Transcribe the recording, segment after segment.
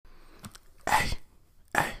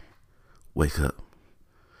Wake up.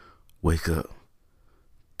 Wake up.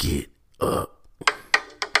 Get up.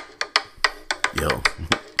 Yo,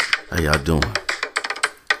 how y'all doing?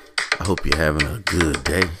 I hope you're having a good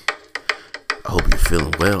day. I hope you're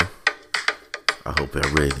feeling well. I hope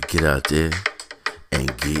you're ready to get out there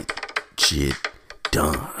and get shit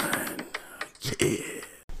done. Yeah.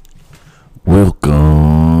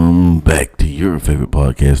 Welcome back to your favorite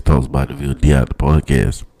podcast, Talks by DeVille, the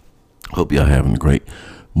podcast. Hope y'all having a great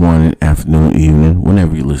morning, afternoon, evening,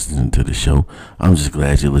 whenever you're listening to the show. I'm just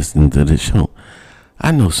glad you're listening to the show.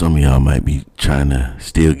 I know some of y'all might be trying to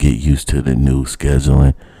still get used to the new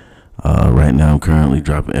scheduling. Right now I'm currently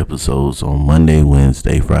dropping episodes on Monday,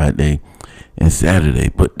 Wednesday, Friday, and Saturday.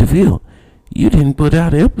 But DeVille, you didn't put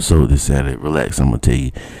out an episode this Saturday. Relax, I'm going to tell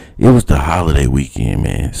you. It was the holiday weekend,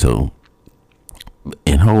 man. So,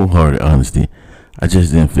 in wholehearted honesty, I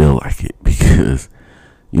just didn't feel like it because,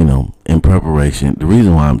 you know, in preparation, the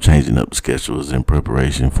reason why I'm changing up the schedule is in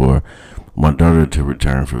preparation for my daughter to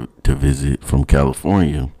return to visit from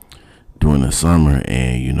California during the summer.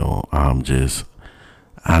 And, you know, I'm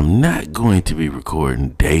not going to be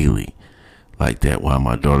recording daily like that while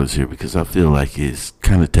my daughter's here because I feel like it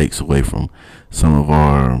kind of takes away from some of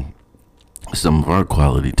our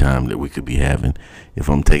quality time that we could be having if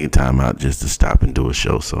I'm taking time out just to stop and do a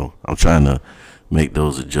show. So I'm trying to make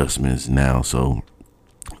those adjustments now. So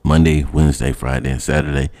Monday, Wednesday, Friday, and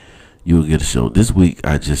Saturday, you will get a show. This week,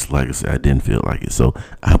 like I said, I didn't feel like it. So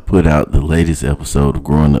I put out the latest episode of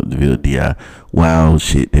Growing Up DeVille DI. Wild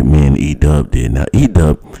shit that me and E-Dub did. Now,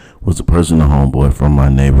 E-Dub was a personal homeboy from my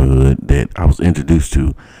neighborhood that I was introduced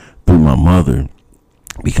to through my mother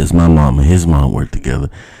because my mom and his mom worked together.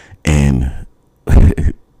 And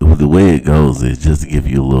the way it goes is, just to give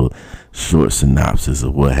you a little short synopsis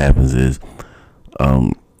of what happens is,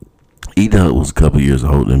 E-Dub was a couple years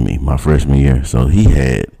older than me, my freshman year. So he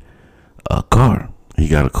had a car. He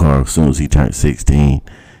got a car as soon as he turned 16.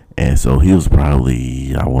 And so he was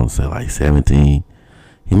probably, I want to say like 17.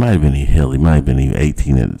 He might have been even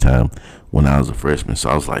 18 at the time when I was a freshman. So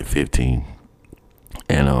I was like 15.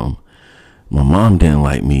 And my mom didn't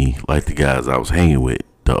like me, like the guys I was hanging with,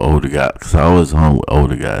 the older guys, because I always hung with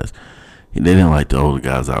older guys. They didn't like the older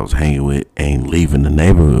guys I was hanging with and leaving the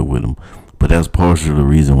neighborhood with them. But that's partially the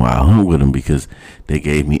reason why I hung with them, because they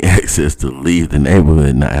gave me access to leave the neighborhood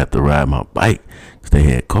and not have to ride my bike, because they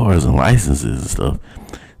had cars and licenses and stuff.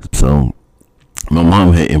 So my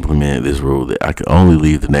mom had implemented this rule that I could only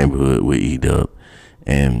leave the neighborhood with E-Dub.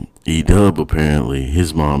 And E-Dub, apparently,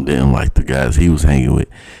 his mom didn't like the guys he was hanging with.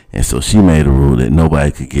 And so she made a rule that nobody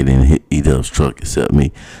could get in E-Dub's truck except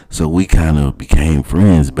me. So we kind of became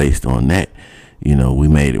friends based on that. You know, we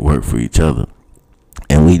made it work for each other.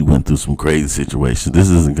 And we went through some crazy situations. This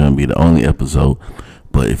isn't going to be the only episode,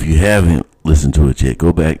 but if you haven't listened to it yet,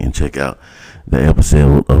 go back and check out the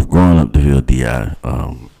episode of Growing Up DeVille DI.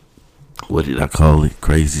 What did I call it?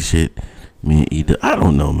 Crazy shit. Me and Eda. I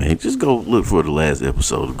don't know, man. Just go look for the last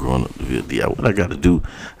episode of Growing Up DeVille DI. What I got to do,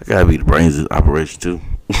 I got to be the brains of the operation too.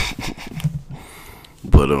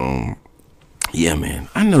 But, yeah, man.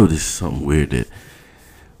 I know this is something weird that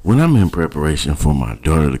when I'm in preparation for my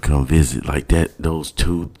daughter to come visit, like that, those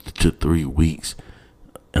 2 to 3 weeks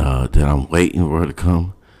that I'm waiting for her to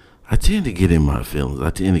come, I tend to get in my feelings. I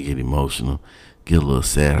tend to get emotional, get a little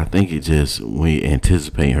sad. I think it just, when you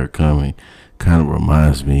anticipate her coming, kind of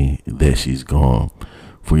reminds me that she's gone.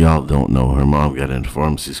 For y'all don't know, her mom got into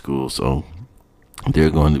pharmacy school, so they're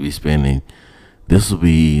going to be spending,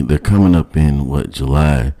 they're coming up in,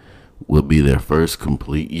 July, will be their first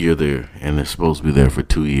complete year there, and they're supposed to be there for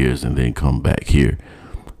 2 years and then come back here.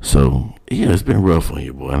 So, yeah, it's been rough on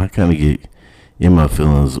your boy, and I kind of get in my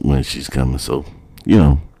feelings when she's coming. So, you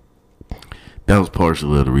know, that was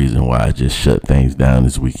partially the reason why I just shut things down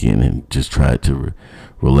this weekend and just tried to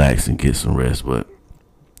relax and get some rest. But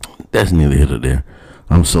that's neither here nor there.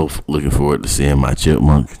 I'm so looking forward to seeing my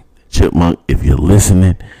chipmunk. If you're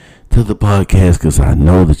listening to the podcast, because I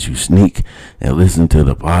know that you sneak and listen to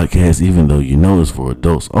the podcast even though you know it's for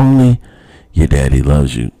adults only, your daddy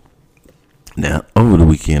loves you. Now, over the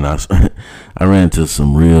weekend, I ran into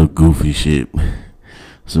some real goofy shit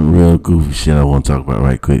I want to talk about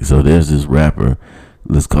right quick. So there's this rapper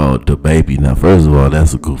that's called DaBaby. Now, first of all,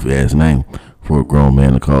 that's a goofy ass name for a grown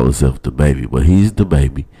man to call himself DaBaby, but he's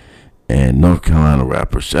DaBaby, and North Carolina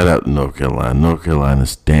rapper. Shout out to North Carolina,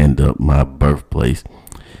 stand up, my birthplace.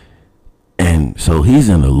 And so he's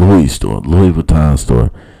in a Louis Vuitton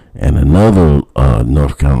store, and another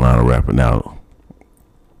North Carolina rapper. Now,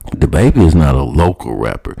 DaBaby is not a local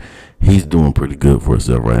rapper. He's doing pretty good for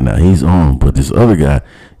himself right now. He's on, but this other guy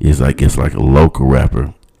is, I guess, like a local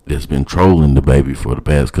rapper that's been trolling the baby for the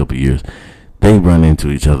past couple of years. They run into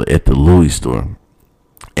each other at the Louis store,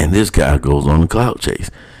 and this guy goes on a clout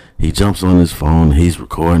chase. He jumps on his phone. He's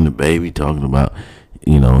recording the baby, talking about,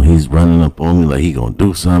 he's running up on me like he gonna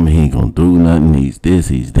do something. He ain't gonna do nothing. He's this,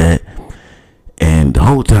 he's that. And the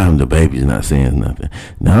whole time the baby's not saying nothing.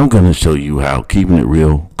 Now I'm gonna show you how keeping it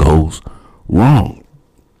real goes wrong,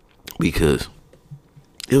 because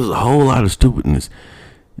there was a whole lot of stupidness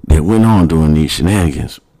that went on during these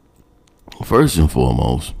shenanigans. First and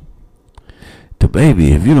foremost, the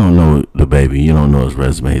baby, if you don't know the baby, you don't know his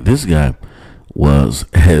resume. This guy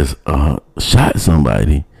has shot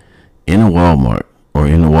somebody in a Walmart or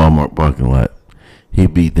in the Walmart parking lot. He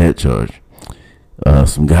beat that charge.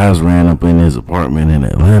 Some guys ran up in his apartment in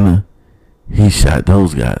Atlanta. He shot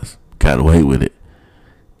those guys. Got away with it.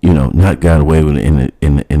 Not got away with it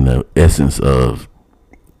in the essence of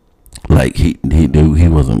like he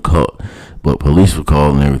wasn't caught, but police were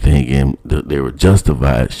called and everything, and they were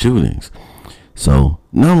justified shootings. So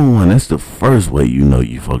number one, that's the first way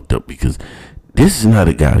you fucked up, because this is not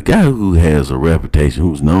a guy who has a reputation,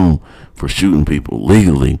 who's known for shooting people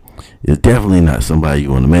legally, is definitely not somebody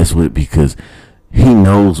you want to mess with, because he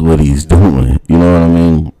knows what he's doing. You know what I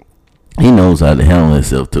mean? He knows how to handle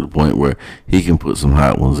himself to the point where he can put some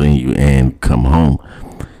hot ones in you and come home.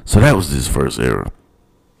 So that was his first error.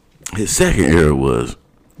 His second error was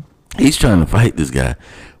he's trying to fight this guy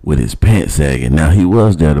with his pants sagging. Now, he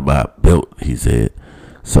was there to buy a belt, he said.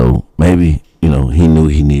 So maybe, he knew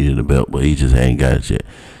he needed a belt, but he just hadn't got it yet.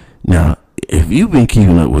 Now, if you've been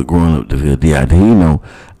keeping up with Growing Up DeVille DI,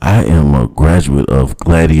 I am a graduate of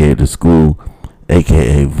Gladiator School,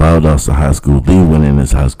 a.k.a. Valdosta High School, the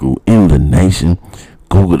winningest high school in the nation.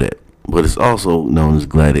 Google that. But it's also known as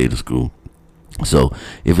Gladiator School. So,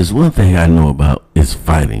 if it's one thing I know about, it's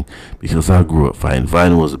fighting, because I grew up fighting.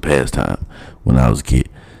 Fighting was a pastime when I was a kid.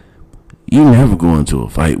 You never go into a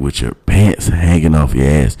fight with your pants hanging off your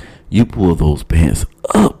ass. You pull those pants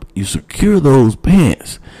up. You secure those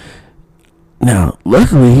pants. Now,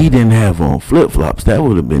 luckily, he didn't have on flip-flops. That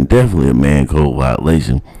would have been definitely a man code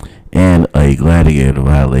violation and a gladiator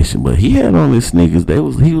violation. But he had on his sneakers.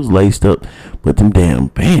 He was laced up with them damn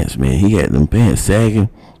pants, man. He had them pants sagging.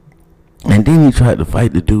 And then he tried to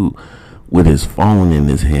fight the dude with his phone in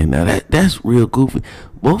his hand. Now, that's real goofy.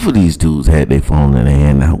 Both of these dudes had their phone in their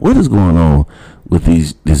hand. Now, what is going on with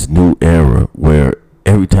this new era where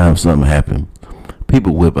every time something happens,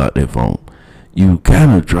 people whip out their phone? You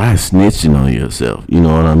kind of try snitching on yourself. You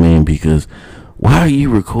know what I mean? Because why are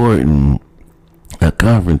you recording a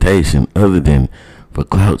confrontation other than for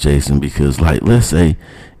clout chasing? Because, like, let's say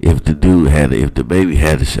if the baby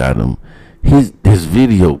had shot him, his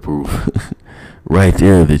video proof right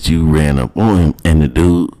there that you ran up on him, and the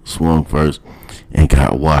dude swung first and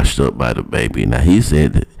got washed up by the baby. Now, he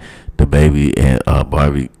said that the baby and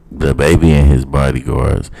his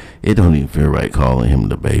bodyguards, it don't even feel right calling him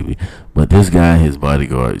the baby, but this guy and his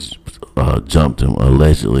bodyguards jumped him,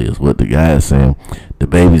 allegedly, is what the guy is saying. The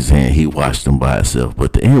baby's saying he watched him by himself,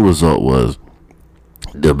 but the end result was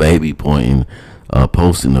the baby posting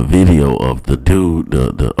a video of the dude,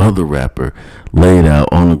 the other rapper, laid out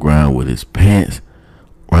on the ground with his pants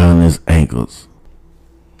around his ankles.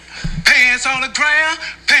 Pants on the ground,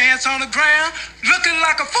 looking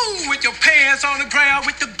like a fool with your pants on the ground,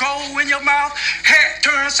 with the gold in your mouth, hat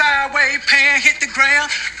turned sideways, pants hit the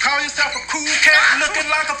ground. Call yourself a cool cat, looking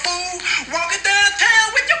like a fool, walking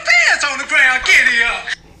downtown with your pants on the ground. Get it up.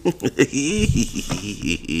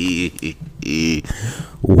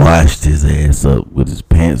 Washed his ass up with his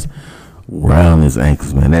pants around his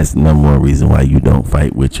ankles, man. That's the number one reason why you don't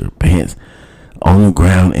fight with your pants on the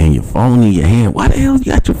ground and your phone in your hand. Why the hell you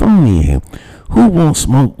got your phone in your hand? Who won't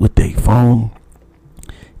smoke with their phone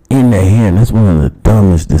in their hand? That's one of the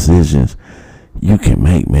dumbest decisions you can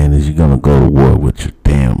make, man, is you're going to go to war with your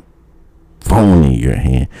damn phone in your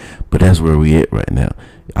hand. But that's where we at right now.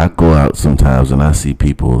 I go out sometimes and I see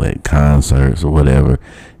people at concerts or whatever,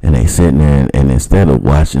 and they sitting there and instead of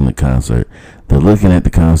watching the concert, they're looking at the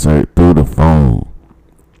concert through the phone.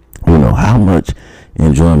 How much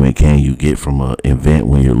enjoyment can you get from an event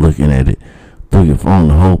when you're looking at it through your phone?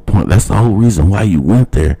 The whole point, that's the whole reason why you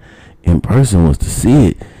went there in person, was to see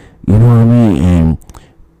it. You know what I mean?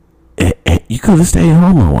 And you could have stayed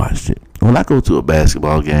home and watched it. When I go to a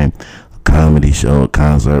basketball game, a comedy show, a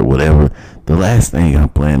concert, whatever, the last thing I'm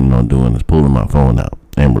planning on doing is pulling my phone out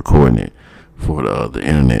and recording it for the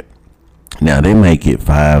internet. Now they may get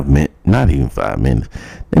 5 minutes, not even 5 minutes.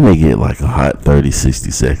 They may get like a hot 30, 60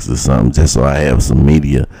 seconds or something, just so I have some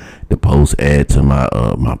media to post, add to my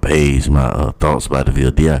my page, my Thoughts by the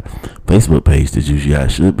VLDI Facebook page that you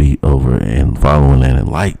guys should be over and following and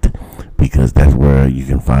liked, because that's where you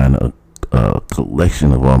can find a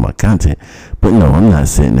collection of all my content. But no, I'm not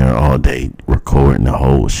sitting there all day recording the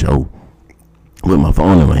whole show with my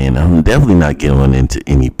phone in my hand. I'm definitely not getting into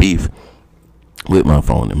any beef with my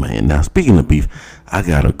phone in my hand. Now, speaking of beef, I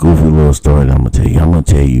got a goofy little story that I'm gonna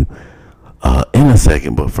tell you in a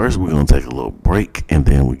second. But first, we're gonna take a little break, and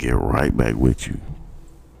then we get right back with you.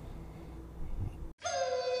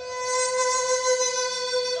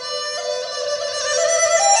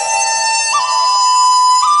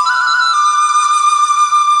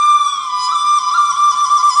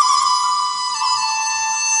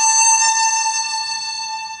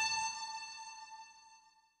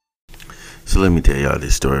 So let me tell y'all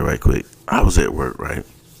this story right quick. I was at work, right?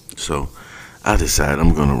 So I decided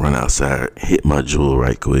I'm gonna run outside, hit my jewel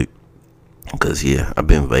right quick, because yeah, I've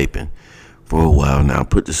been vaping for a while now.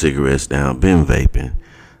 Put the cigarettes down, been vaping.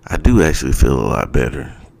 I do actually feel a lot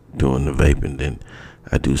better doing the vaping than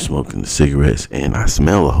I do smoking the cigarettes, and I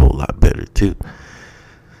smell a whole lot better too.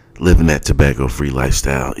 Living that tobacco-free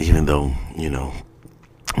lifestyle, even though, you know,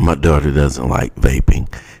 my daughter doesn't like vaping,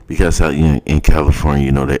 because in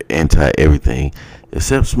California, they're anti everything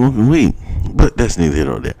except smoking weed. But that's neither here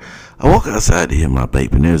nor there. I walk outside to hit my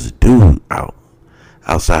vape, and there's a dude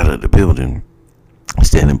outside of the building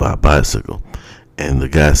standing by a bicycle. And the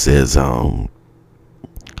guy says,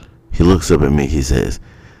 he looks up at me, he says,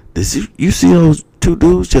 you see those two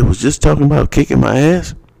dudes that was just talking about kicking my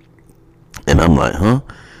ass? And I'm like, huh?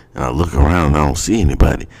 And I look around and I don't see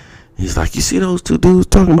anybody. He's like, you see those two dudes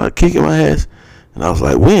talking about kicking my ass? And I was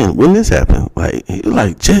like, when this happened?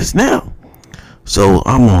 Like just now. So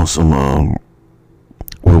I'm on some,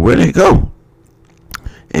 well, where'd they go?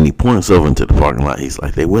 And he points over into the parking lot. He's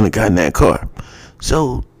like, they went and got in that car.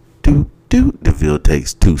 So DeVille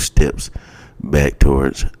takes 2 steps back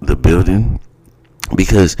towards the building,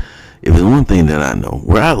 because if there's one thing that I know,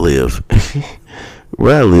 where I live,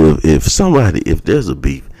 if there's a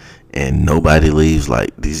beef and nobody leaves,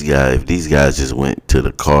 like if these guys just went to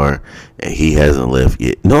the car and he hasn't left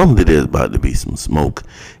yet, normally there's about to be some smoke,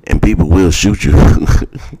 and people will shoot you.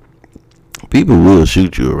 People will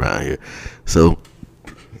shoot you around here. So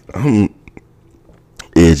I'm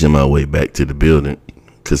edging my way back to the building,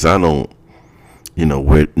 because I don't,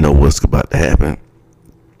 know what's about to happen.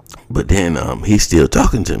 But then he's still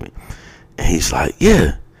talking to me, and he's like,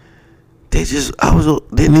 yeah, didn't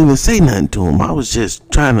even say nothing to him. I was just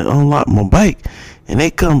trying to unlock my bike, and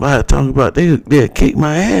they come by talking about they'll kick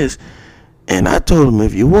my ass. And I told him,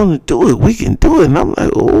 if you want to do it, we can do it. And I'm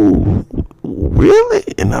like, oh, really?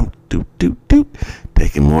 And I'm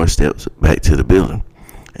taking more steps back to the building.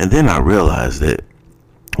 And then I realized that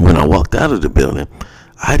when I walked out of the building,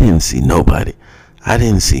 I didn't see nobody. I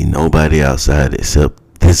didn't see nobody outside except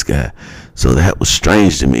this guy. So that was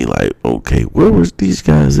strange to me. Like, okay, where was these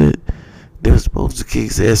guys at? They were supposed to kick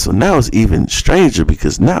his ass. So now it's even stranger,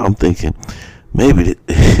 because now I'm thinking maybe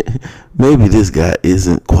this guy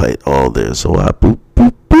isn't quite all there. So I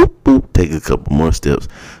take a couple more steps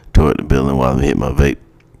toward the building while I'm hitting my vape.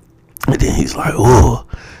 And then he's like, oh,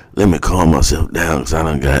 let me calm myself down, because I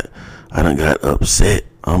done got upset.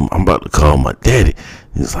 I'm about to call my daddy.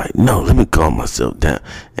 He's like, no, let me calm myself down.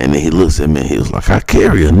 And then he looks at me and he was like, I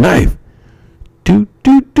carry a knife.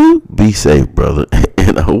 Be safe, brother.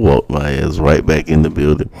 And I walked my ass right back in the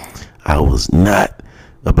building. I was not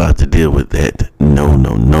about to deal with that. No,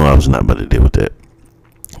 I was not about to deal with that.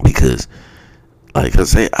 Because, like I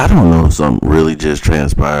say, I don't know if something really just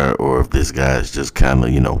transpired, or if this guy's just kind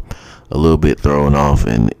of, a little bit thrown off,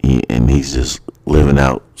 and he's just living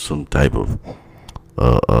out some type of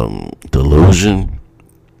delusion.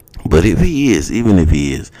 But even if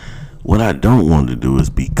he is, what I don't want to do is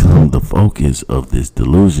become the focus of this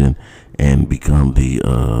delusion and become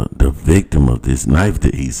the victim of this knife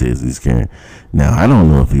that he says he's carrying. Now, I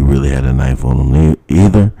don't know if he really had a knife on him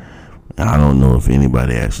either. I don't know if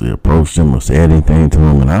anybody actually approached him or said anything to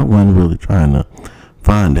him, and I wasn't really trying to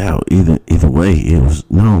find out. Either way, it was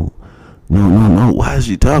no. Why is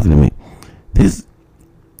she talking to me? This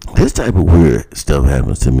type of weird stuff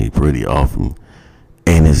happens to me pretty often.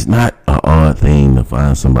 And it's not an odd thing to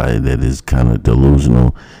find somebody that is kind of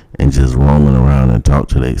delusional and just roaming around and talk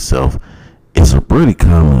to themselves. It's a pretty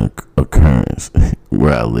common occurrence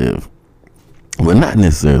where I live. Well, not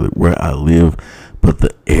necessarily where I live, but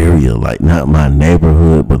the area, like not my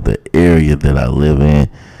neighborhood, but the area that I live in.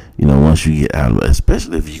 once you get out of it,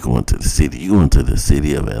 especially if you go into the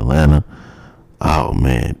city, of Atlanta. Oh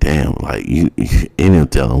man, damn! Like you ain't no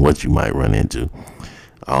telling what you might run into.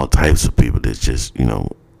 All types of people that just,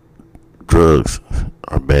 drugs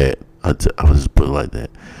are bad. I would just put it like that.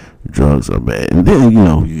 Drugs are bad, and then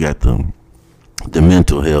you got the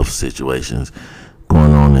mental health situations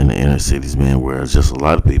going on in the inner cities, man, where it's just a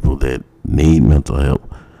lot of people that need mental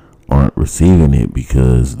help aren't receiving it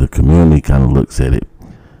because the community kind of looks at it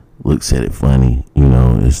funny.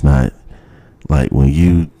 It's not like when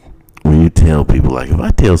you tell people, like if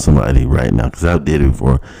I tell somebody right now, because I did it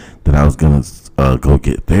before, that I was gonna go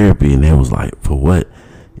get therapy, and they was like, for what?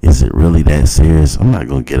 Is it really that serious? I'm not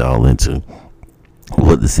gonna get all into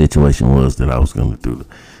what the situation was that I was gonna do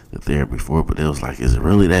the therapy for, but it was like, is it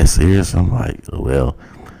really that serious? I'm like, well,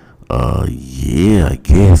 yeah, I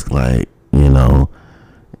guess, like,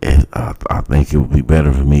 I think it would be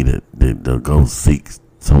better for me to go seek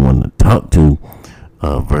someone to talk to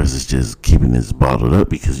versus just keeping this bottled up,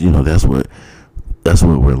 because that's what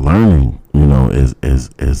we're learning,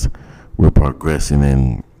 as we're progressing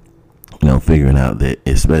and figuring out that,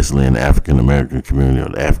 especially in the African American community or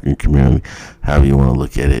the African community, however you want to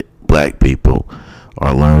look at it, black people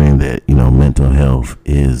are learning that mental health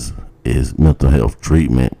is mental health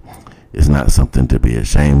treatment is not something to be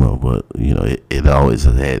ashamed of, but it always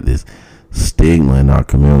has had this stigma in our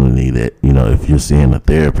community that if you're seeing a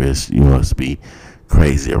therapist, you must be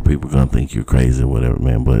crazy, or people gonna think you're crazy or whatever,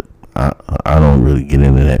 man. But I don't really get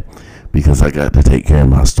into that, because I got to take care of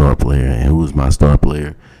my star player. And who is my star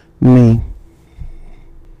player? Me.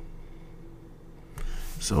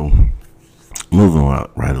 So moving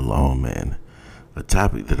right along, man, a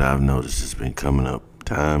topic that I've noticed has been coming up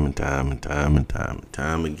time and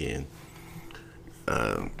time again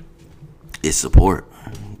is support,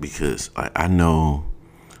 because I know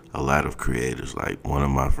a lot of creators. Like one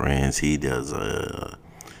of my friends, he has a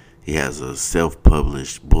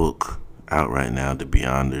self-published book out right now, The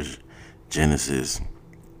Beyonders Genesis.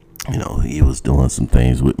 He was doing some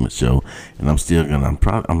things with my show, and I'm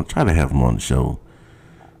gonna try to have him on the show.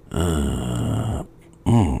 I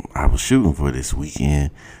was shooting for this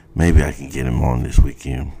weekend. Maybe I can get him on this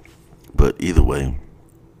weekend. But either way,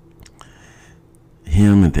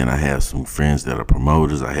 him, and then I have some friends that are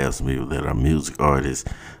promoters. I have some people that are music artists.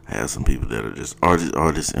 I have some people that are just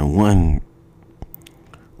artists. And one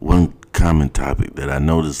common topic that I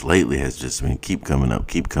noticed lately has just been keep coming up,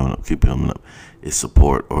 is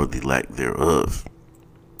support, or the lack thereof.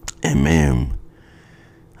 And man,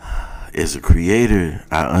 as a creator,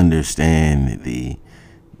 I understand the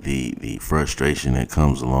frustration that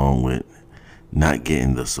comes along with not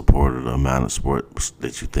getting the support or the amount of support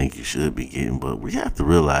that you think you should be getting. But we have to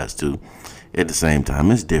realize too, at the same time,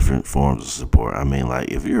 it's different forms of support. I mean, like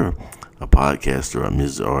if you're a podcaster or a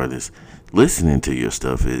music artist, listening to your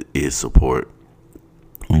stuff is support.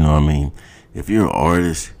 You know what I mean? If you're an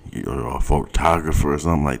artist, you're a photographer or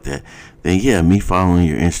something like that, then yeah, me following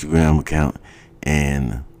your Instagram account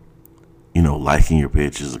and liking your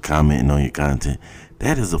pictures or commenting on your content,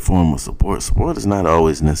 that is a form of support. Support is not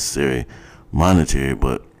always necessary monetary,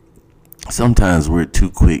 but sometimes we're too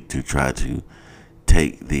quick to try to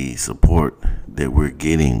take the support that we're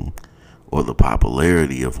getting or the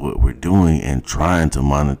popularity of what we're doing and trying to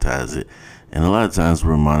monetize it. And a lot of times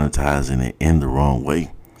we're monetizing it in the wrong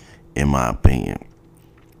way, in my opinion,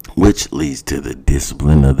 which leads to the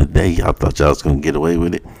discipline of the day. Y'all thought y'all was going to get away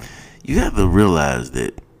with it. You have to realize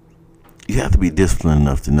that you have to be disciplined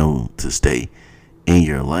enough to know to stay in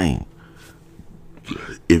your lane.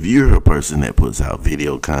 If you're a person that puts out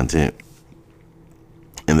video content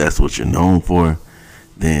and that's what you're known for,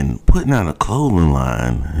 then putting out a clothing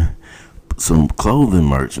line, some clothing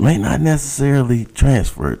merch, may not necessarily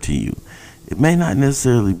transfer to you. It may not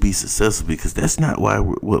necessarily be successful, because that's not what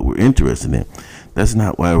we're interested in. That's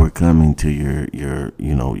not why we're coming to your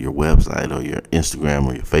website or your Instagram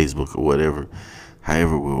or your Facebook or whatever.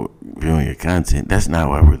 However we're viewing your content, that's not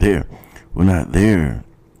why we're there. We're not there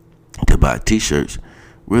to buy t-shirts.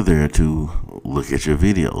 We're there to look at your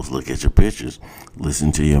videos, look at your pictures,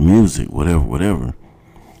 listen to your music, whatever.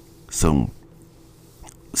 So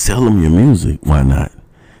sell them your music. Why not?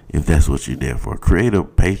 If that's what you're there for. Create a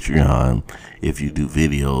Patreon if you do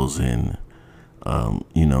videos, and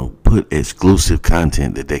put exclusive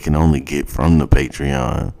content that they can only get from the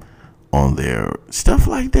Patreon on there. Stuff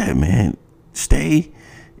like that, man. Stay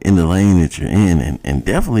in the lane that you're in, and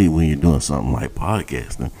definitely when you're doing something like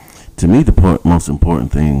podcasting. To me, the most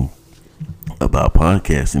important thing about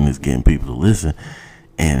podcasting is getting people to listen.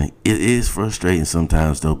 And it is frustrating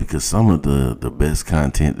sometimes, though, because some of the best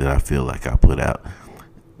content that I feel like I put out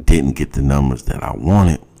didn't get the numbers that I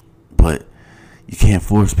wanted. You can't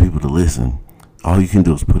force people to listen. All you can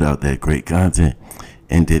do is put out that great content.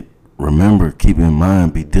 And that, remember, keep in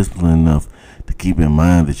mind, be disciplined enough to keep in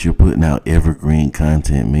mind that you're putting out evergreen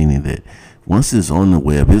content, meaning that once it's on the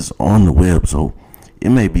web, it's on the web. So it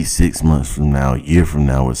may be 6 months from now, a year from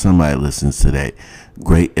now, where somebody listens to that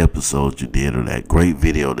great episode you did, or that great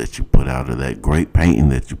video that you put out, or that great painting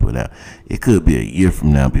that you put out. It could be a year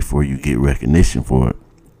from now before you get recognition for it.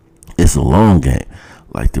 It's a long game.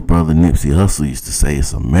 Like the brother Nipsey Hussle used to say,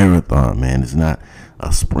 it's a marathon, man. It's not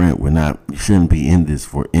a sprint. You shouldn't be in this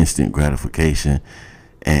for instant gratification.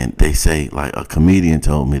 And they say, like a comedian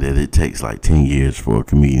told me, that it takes like 10 years for a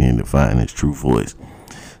comedian to find his true voice.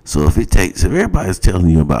 So if everybody's telling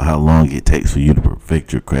you about how long it takes for you to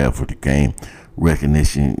perfect your craft, or to gain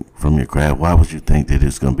recognition from your craft, why would you think that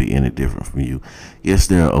it's going to be any different from you? Yes,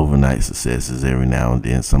 there are overnight successes. Every now and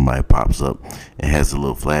then somebody pops up and has a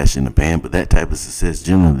little flash in the pan, but that type of success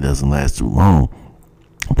generally doesn't last too long.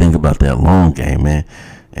 Think about that long game, man,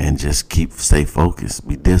 and just stay focused.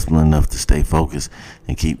 Be disciplined enough to stay focused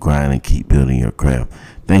and keep grinding, keep building your craft.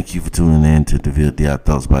 Thank you for tuning in to DeVille D.I.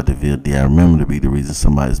 Thoughts by DeVille D.I. Remember to be the reason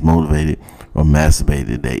somebody's motivated or masturbated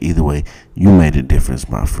today. Either way, you made a difference,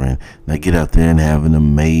 my friend. Now get out there and have an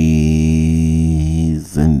amazing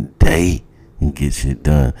day and get shit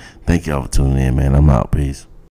done. Thank y'all for tuning in, man. I'm out. Peace.